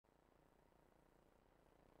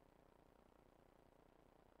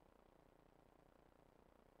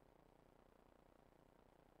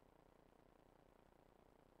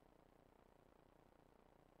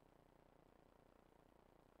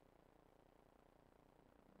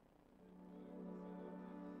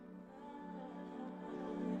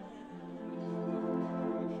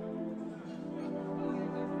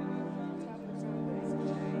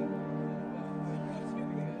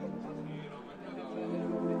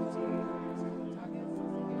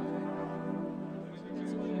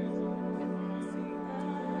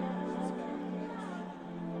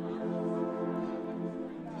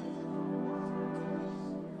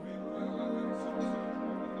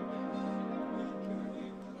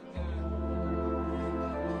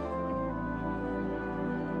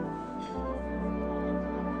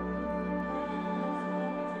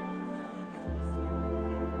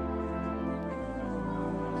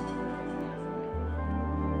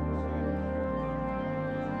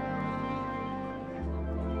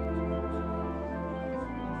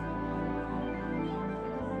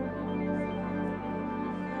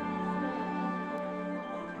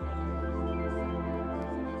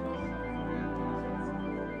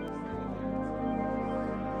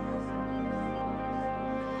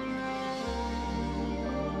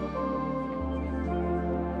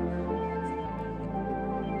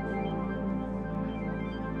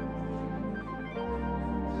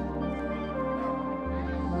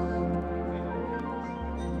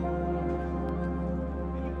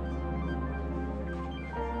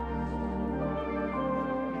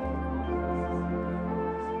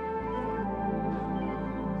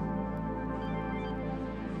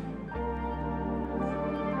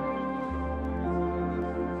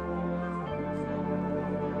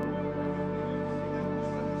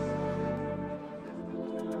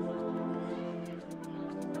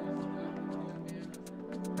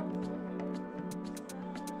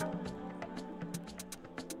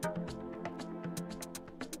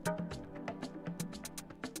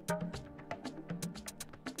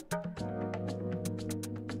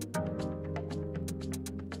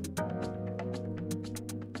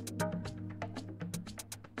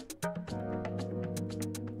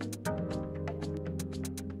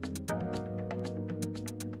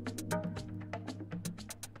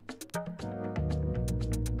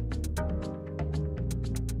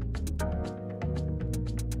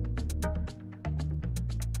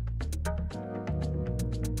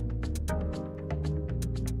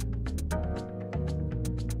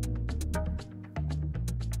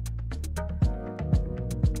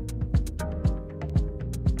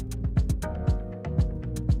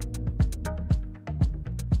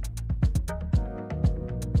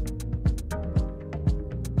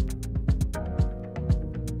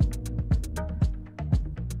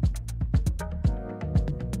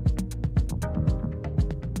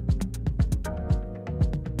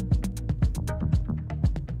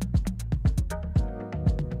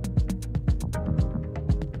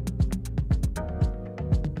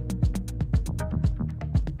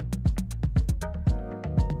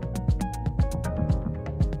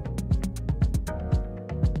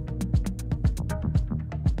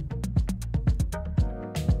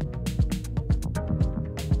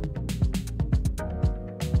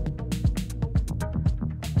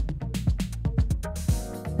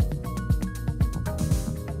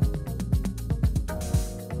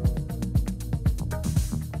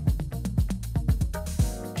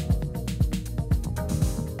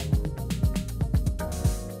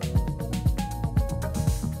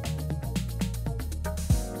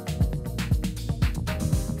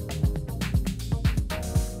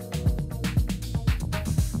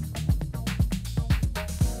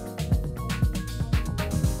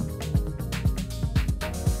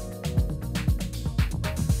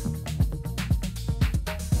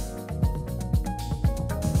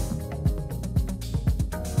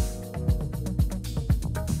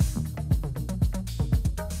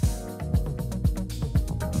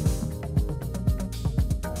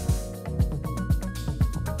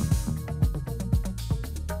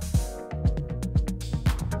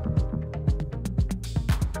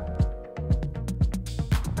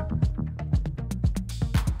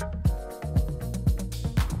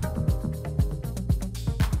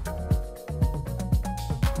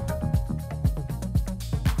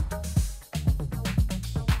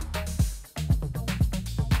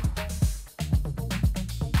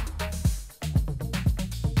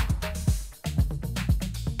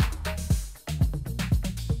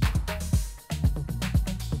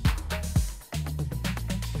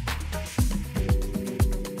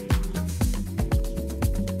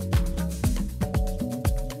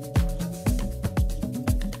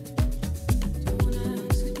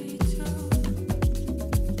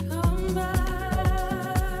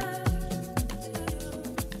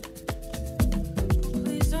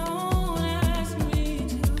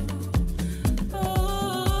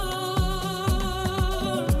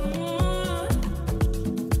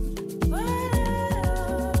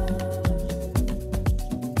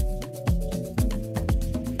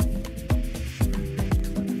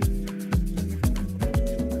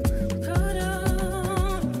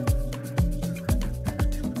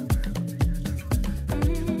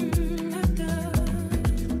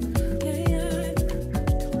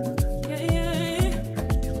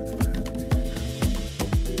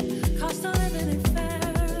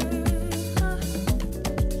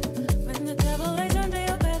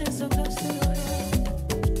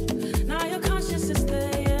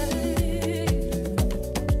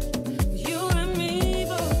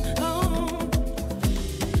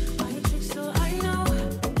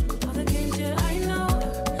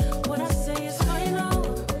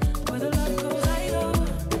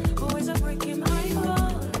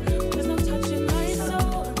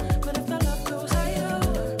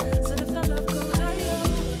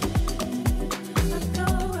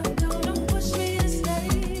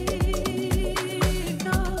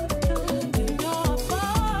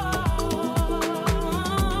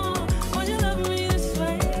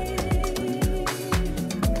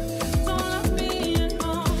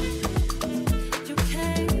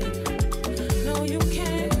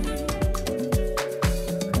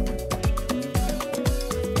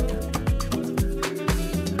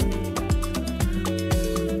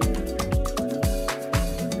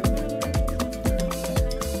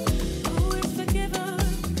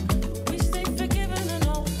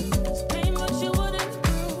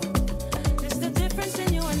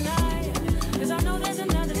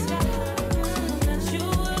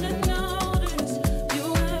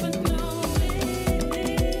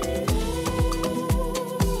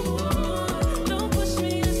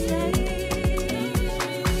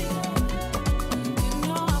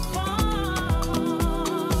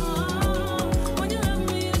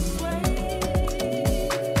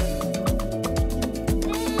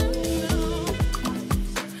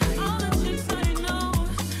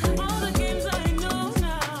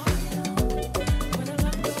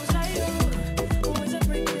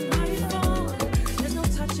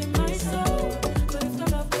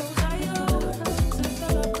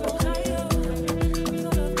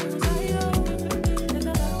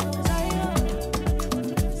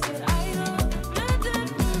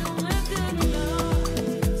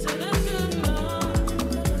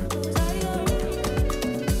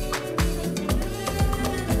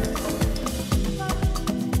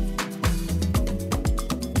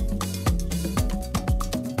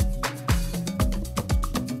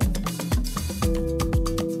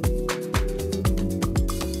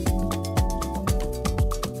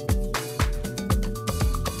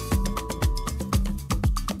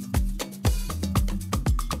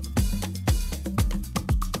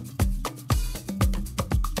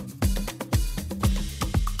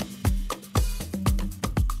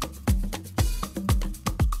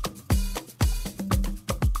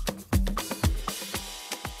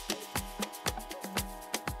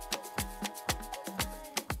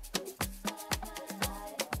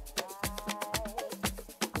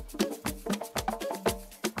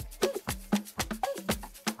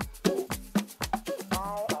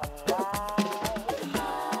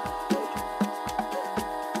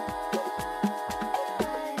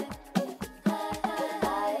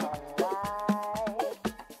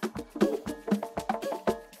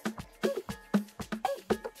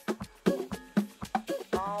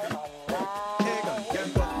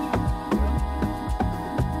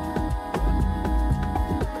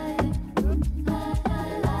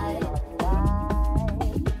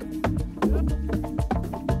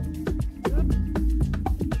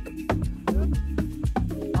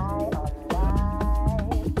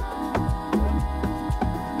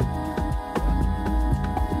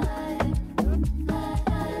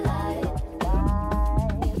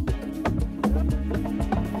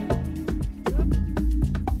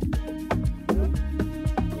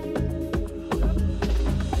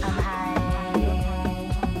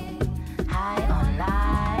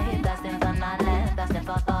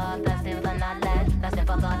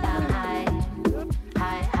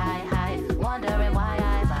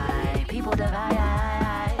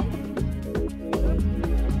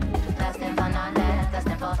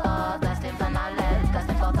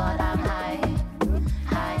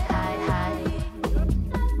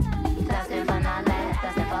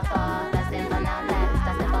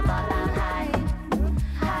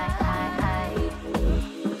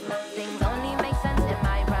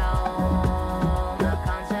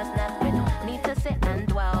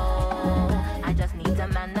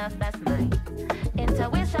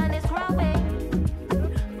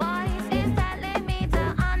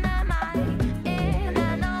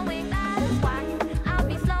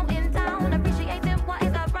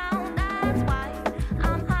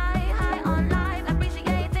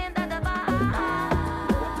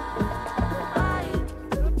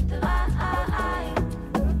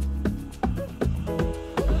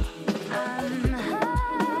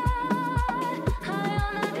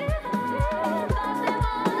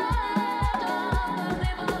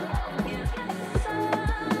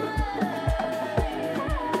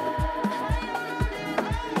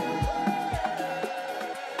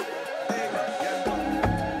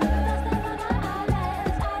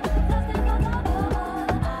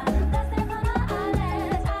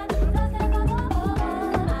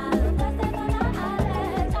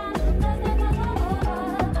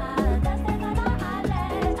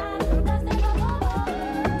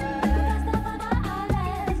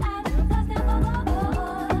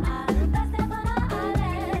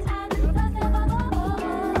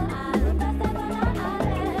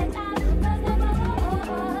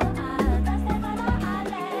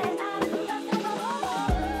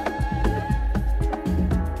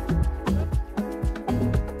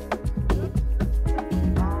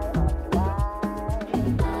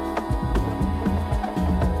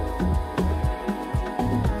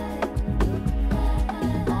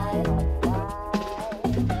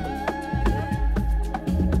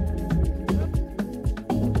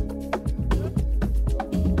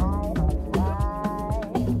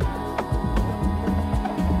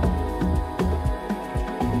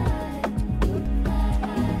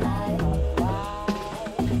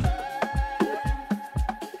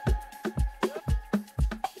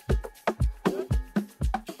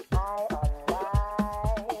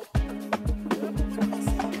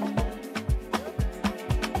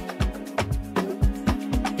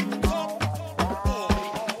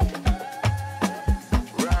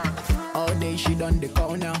on the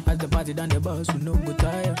corner. As the party done the bus, we no go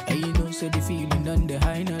tire. And you know, say the feeling on the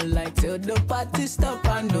high now. Like till the party stop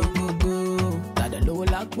and no go. Got the low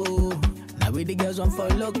lock, now we the girls on for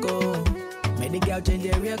loco. Make the girl change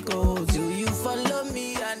their record. Do you follow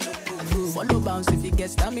me and no go. Follow bounce if you get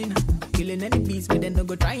stamina. Killing any beats, but then no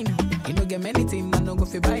go trying. You no get many things, man, no go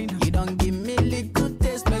fi buying. You don't give me little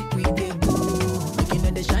taste, make we dey go. Make you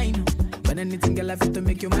know the shine. But anything girl I fit to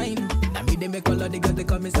make you mine. Now me they make all of the girls they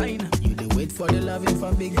come and sign. You they wait for the loving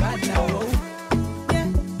from big bad now. Oh, yeah.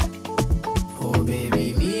 Oh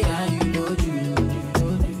baby, me and you know you.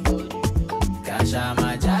 Kasha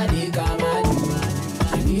my jolly kama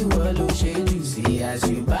you. Wallow shade you see as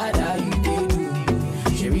you bad how you dey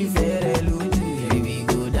do. She be fair elude, baby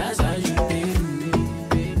go dance as you dey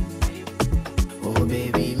do. Oh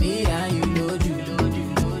baby, me and you know you.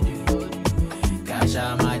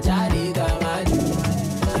 Kasha my jolly kama you.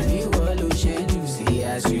 She be wallow shade you see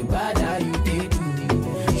as you bad how you dey do.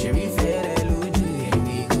 She be fair elude,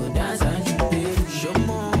 baby go dance as you dey do. Show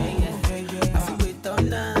more, I feel wait all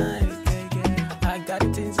night. I got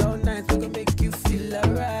things all night, we gon' make you feel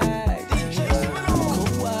alright.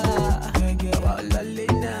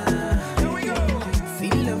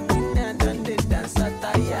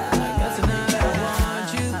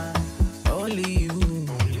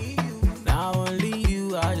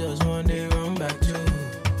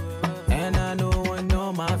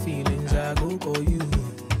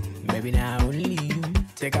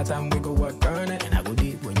 Take our time, we go work on it. And I go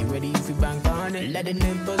deep when you ready, if you bank on it. Let the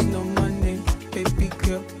neighbors know money. Baby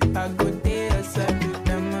girl, I go there outside with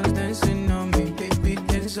them ones dancing on me. Baby,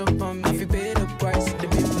 dance up on me. I feel pay the price. The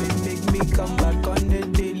baby make me come back on the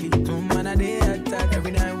daily. No man, I they attack.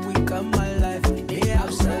 Every night we come alive. Yeah,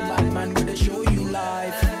 outside, bad man, gonna show you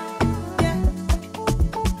life. Yeah.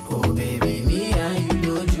 Oh, baby, me and you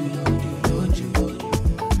know you.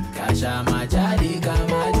 Kasha, my jolly,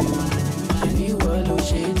 come on.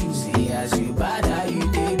 Shade you see as you bad how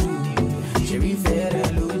you dey do. She be fair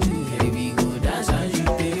elude, baby go dance as you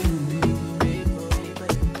dey do.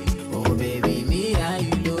 Oh baby, me and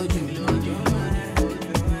you know you.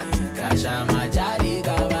 Kasha my jolly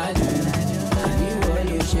kabaju. Baby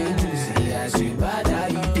wallow shade you see as you bad how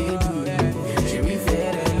you dey do. She be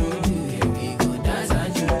fair elude, baby go dance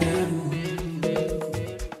as you dey do.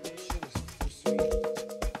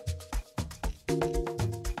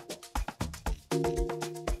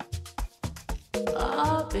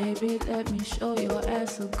 Baby, let me show your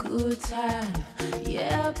ass a good time.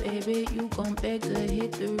 Yeah, baby, you gon' beg to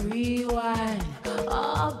hit the rewind.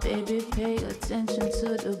 Oh, baby, pay attention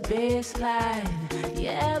to the baseline.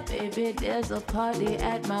 Yeah, baby, there's a party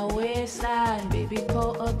at my waistline. Baby,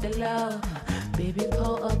 pull up the love. Baby,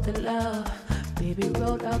 pull up the love. Baby,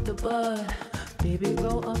 roll out the bud. Baby,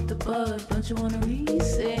 roll up the bud. Don't you wanna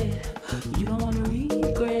reset? You don't wanna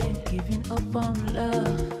regret giving up on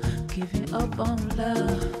love. Giving up on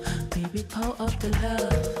love. Baby, pull up the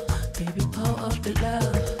love. Baby, pull up the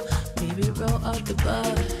love. Baby, roll up the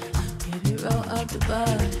bud. Baby, roll up the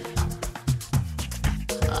bud.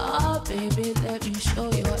 Oh, baby, let me show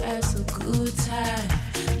your ass a good time.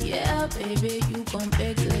 Yeah, baby, you gon'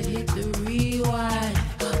 beg to hit the rewind.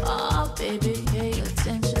 Oh, baby, pay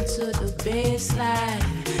attention to the baseline.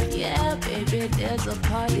 Yeah, baby, there's a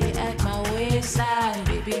party at my waistline.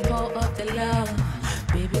 Baby, pull up the love.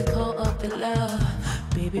 Baby, pull up the love.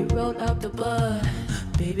 Baby, roll up the bud.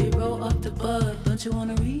 Baby, roll up the bud. Don't you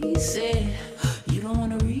wanna reset? You don't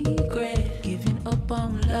wanna regret giving up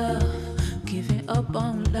on love. Giving up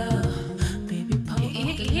on love. Baby, pull up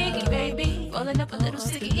the love. Baby, rolling up a little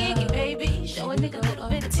sticky icky, baby. Show a nigga a little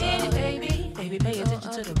bit of titty, baby. Baby, pay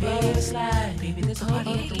attention to the baseline. Baby, there's a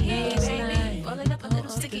party at the waistline. Rolling up a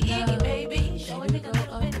little sticky icky, baby. Show a nigga a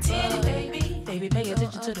little bit of titty, baby. Baby, pay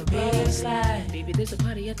attention to the baseline. Baby, there's a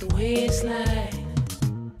party at the waistline.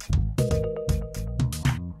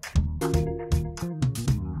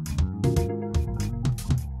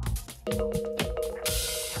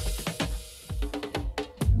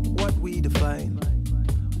 What we define,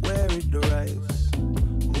 where it derives,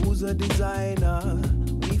 who's a designer?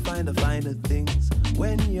 We find the finer things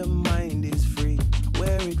when your mind is free,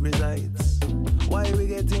 where it resides. Why we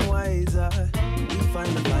getting wiser? We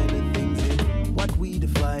find the finer things in what we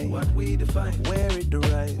define, where it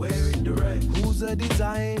derives, who's a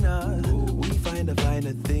designer? We find the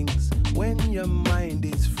finer things when your mind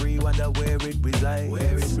is free, wonder where it resides.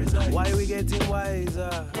 Why we getting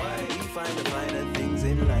wiser? We find the finer things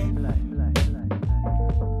in life.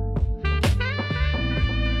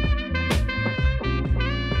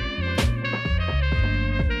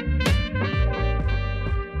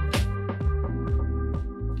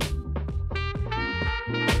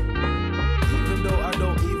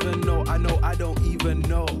 even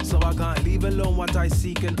know. So I can't leave alone what I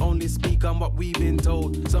seek and only speak on what we've been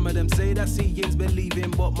told. Some of them say that seeing's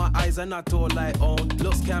believing, but my eyes are not all I own.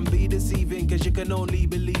 Looks can be deceiving, cause you can only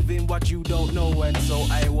believe in what you don't know. And so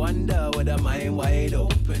I wonder with a mind wide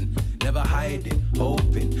open, never hiding,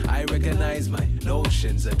 hoping I recognize my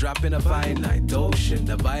notions. A drop in a finite ocean,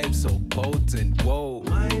 the vibe so potent, whoa.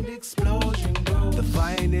 Mind explosion, bro. The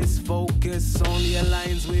finest focus only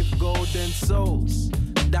aligns with golden souls.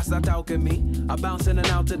 That's not alchemy. I bounce in and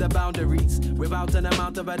out to the boundaries without an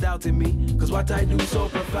amount of a doubt in me. Cause what I do so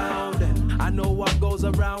profound, and I know what goes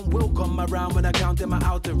around will come around when I count in my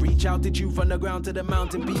outer reach. Altitude from the ground to the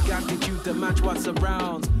mountain peak, attitude to match what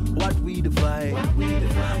surrounds. What we define,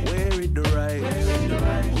 where it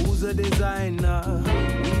derives. Who's a designer?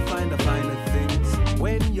 We find the finer things.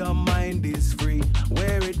 When your mind is free,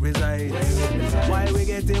 where it resides. Why we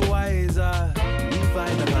getting wiser? We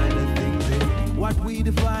find the finer things in what we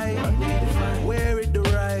define, where it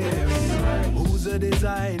derives. Who's a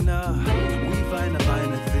designer? We find the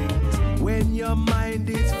finer things. When your mind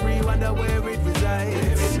is free, wonder where it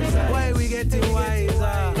resides. Why we getting wiser?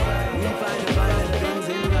 We find the finer things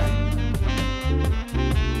in life.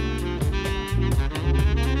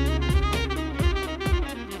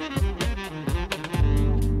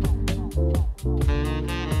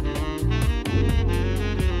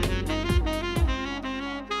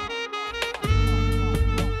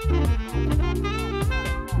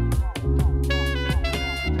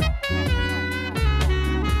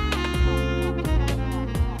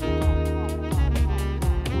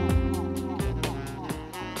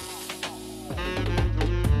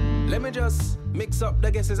 Just mix up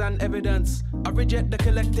the guesses and evidence. I reject the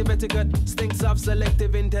collective etiquette, stinks of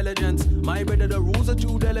selective intelligence. My brother, the rules are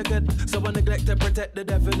too delicate, so I neglect to protect the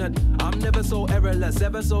definite. I'm never so errorless,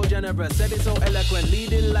 ever so generous, said it so eloquent,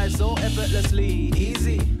 leading life so effortlessly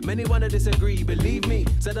easy. Many wanna disagree, believe me.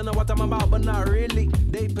 Said I know what I'm about, but not really.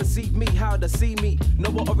 They perceive me, how to see me.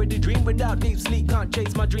 Know I already dream without deep sleep. Can't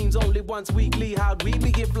chase my dreams only once weekly. How'd we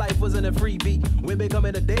be if life wasn't a freebie? We're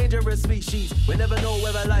becoming a dangerous species. We never know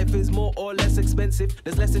whether life is more or less expensive.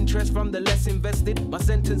 There's less interest from the less invested. My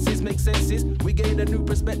sentences make senses. We gain a new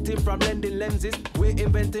perspective from lending lenses. We're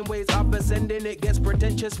inventing ways of ascending. It gets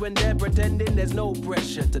pretentious when they're pretending. There's no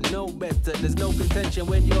pressure to know better. There's no contention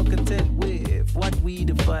when you're content with what we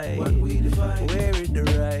define. Where it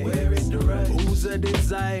derives. Who's a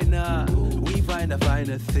designer? We find the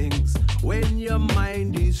finer things. When your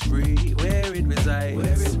mind is free, where it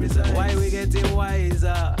resides. Why we getting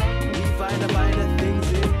wiser? We find the finer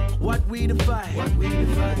things in what we define.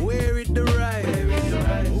 Where it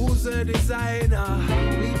derives. Who's a designer?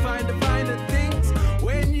 We find the finer things.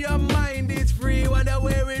 When your mind is free, wonder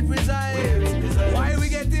where it resides. Why we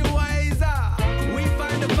getting wiser? We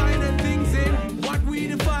find the finer things in what we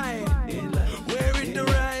define. Where it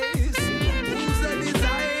derives. Who's a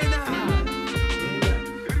designer?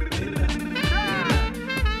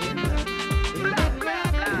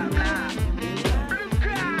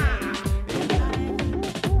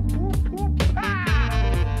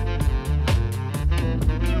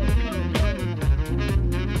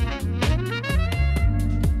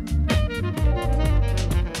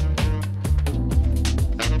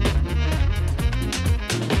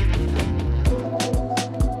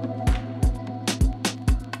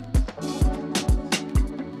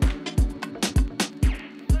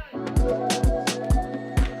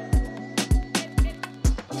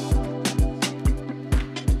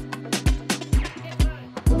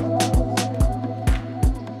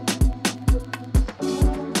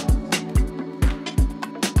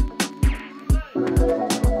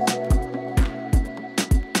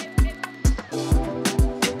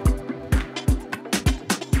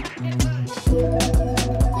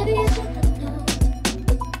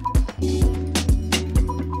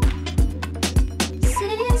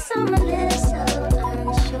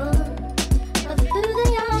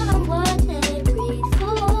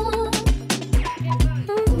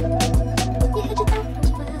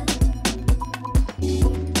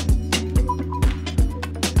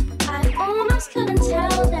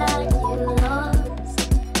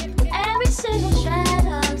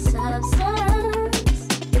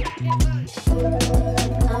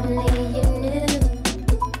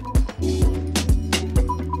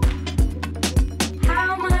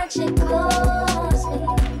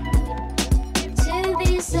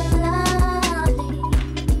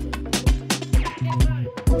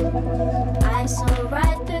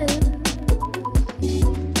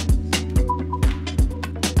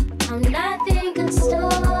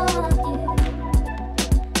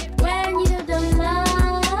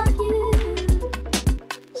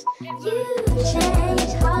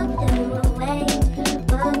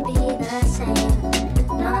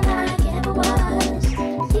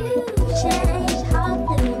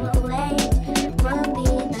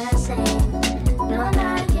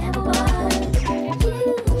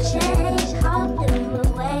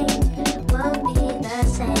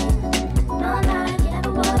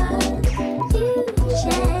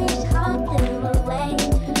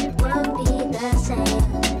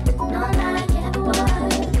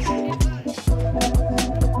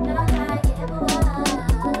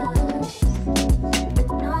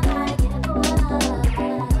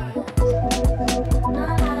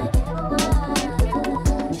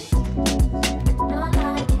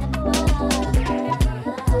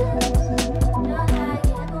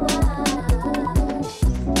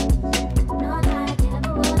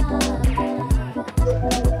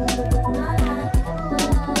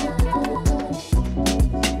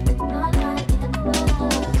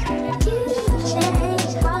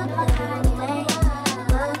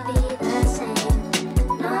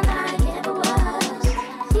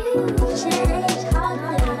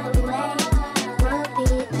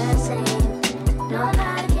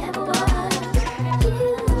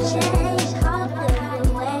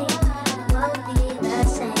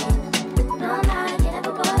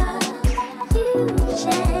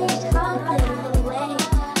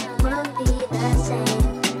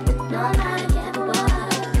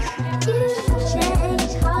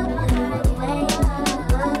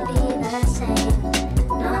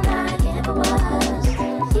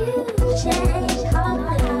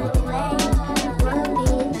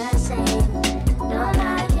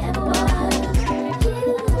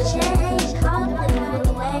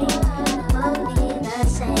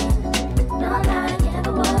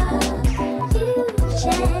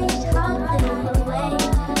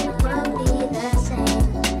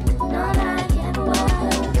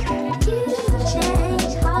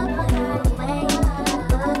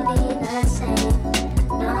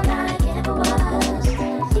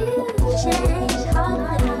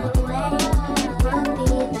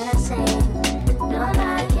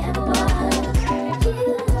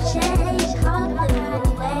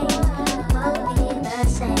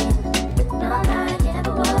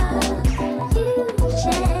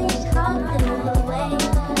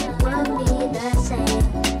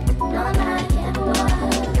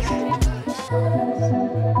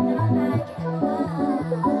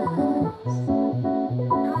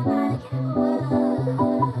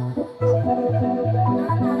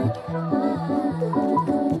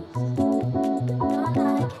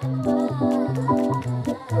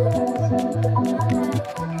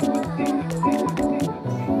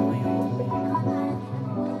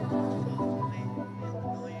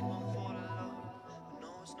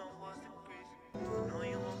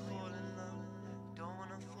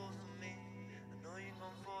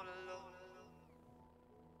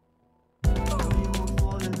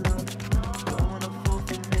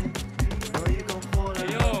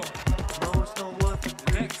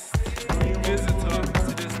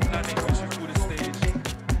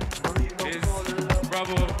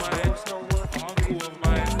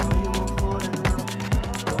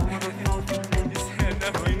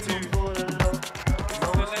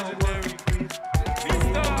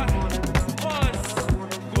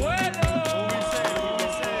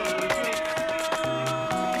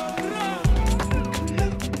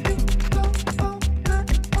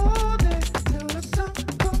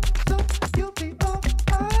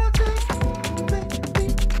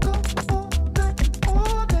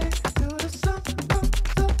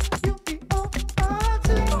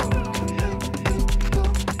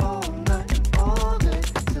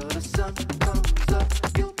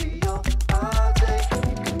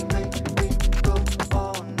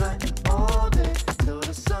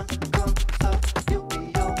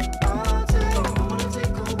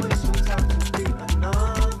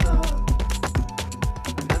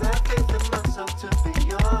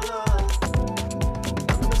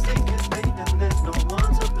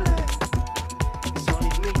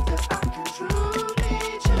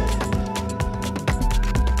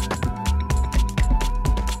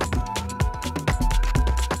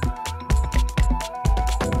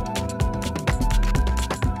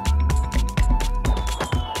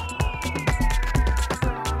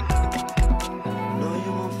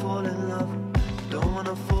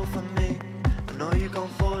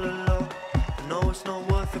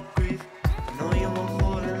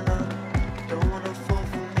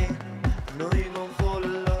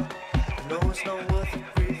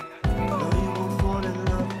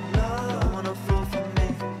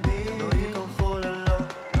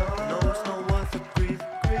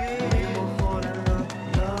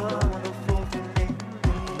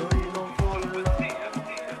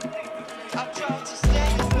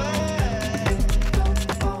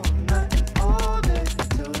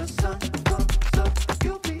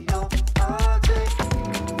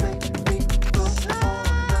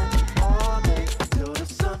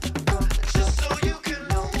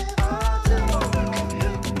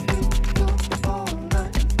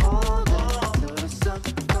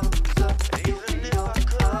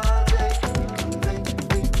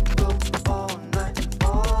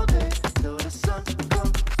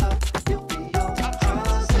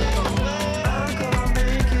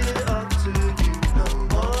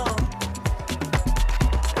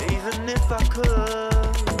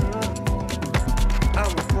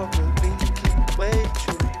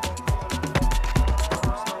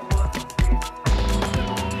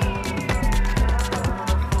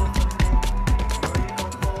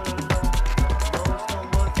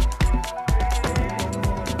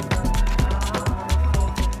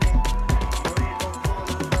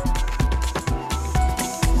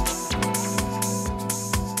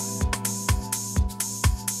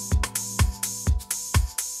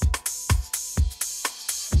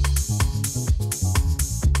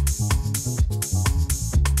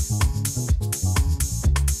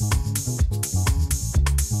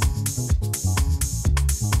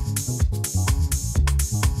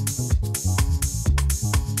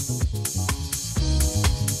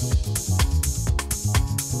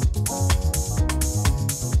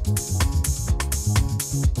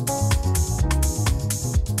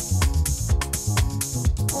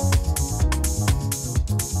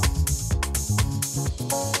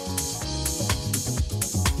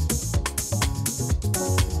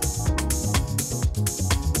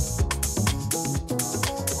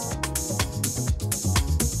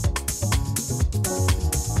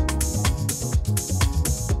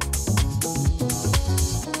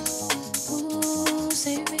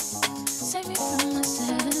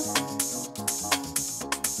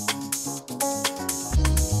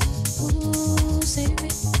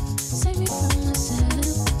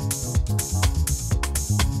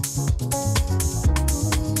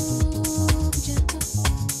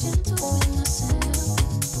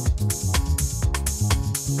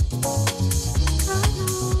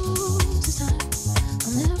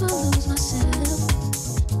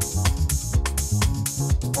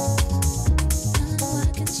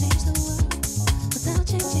 Change the world without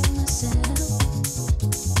changing.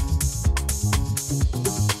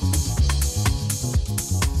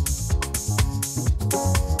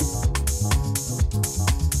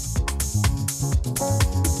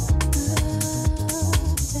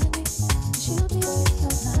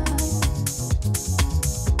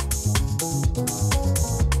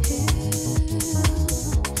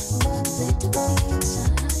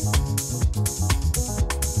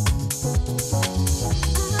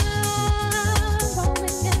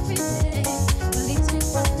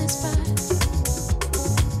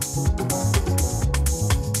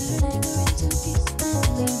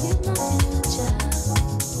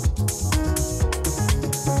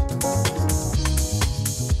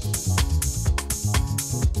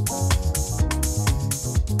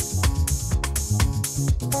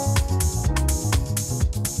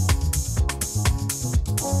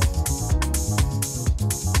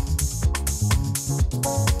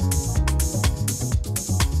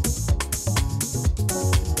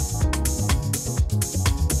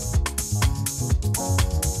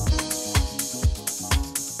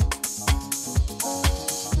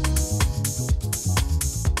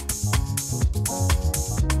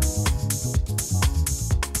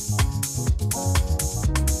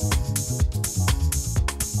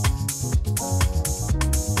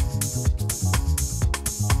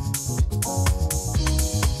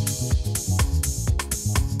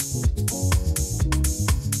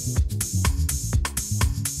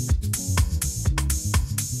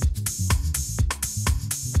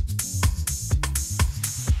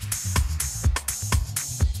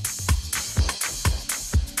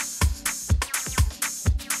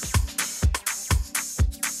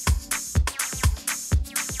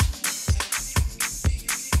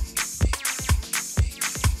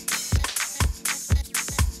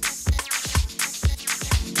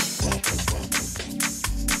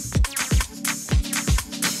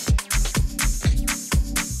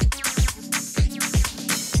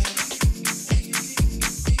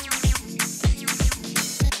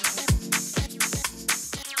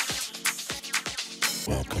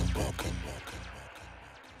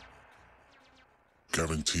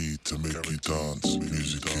 Guaranteed to make you dance.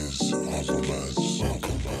 Music is our romance.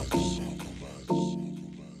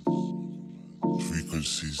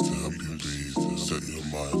 Frequencies to help you breathe. Set your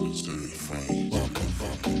mind and set it free.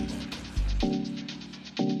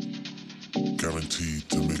 Guaranteed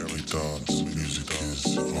to make you dance. Music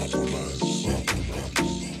is our romance.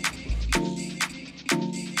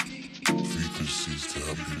 Frequencies to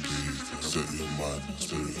help you breathe. Set your mind and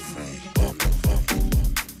set it free.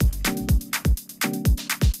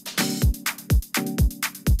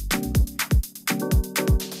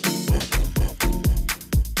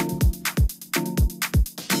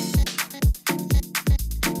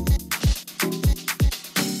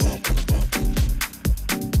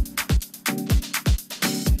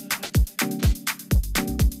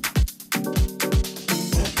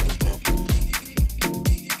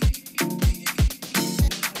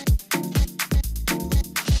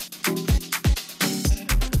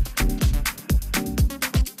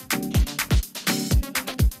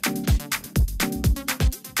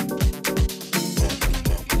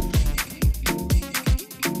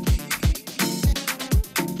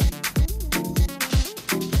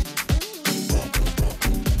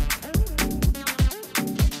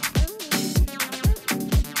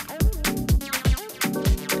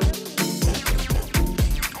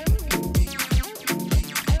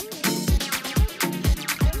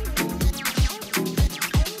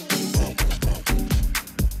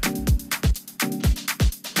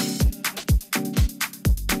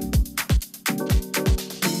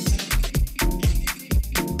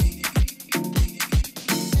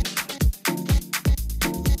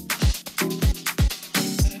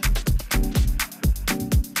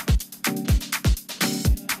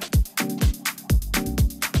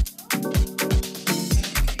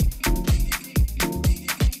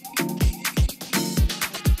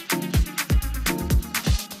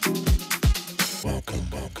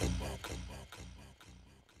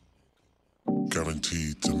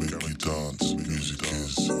 Guaranteed to make you dance. Music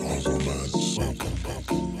is our romance.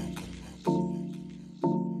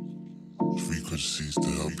 Frequencies to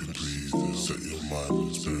help you breathe. Set your mind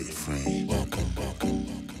and spirit free.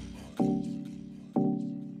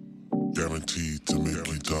 Guaranteed to make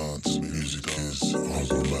you dance. Music is our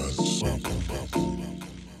romance.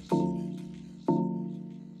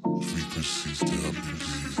 Frequencies to help you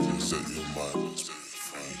breathe. Set your mind and spirit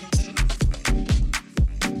free.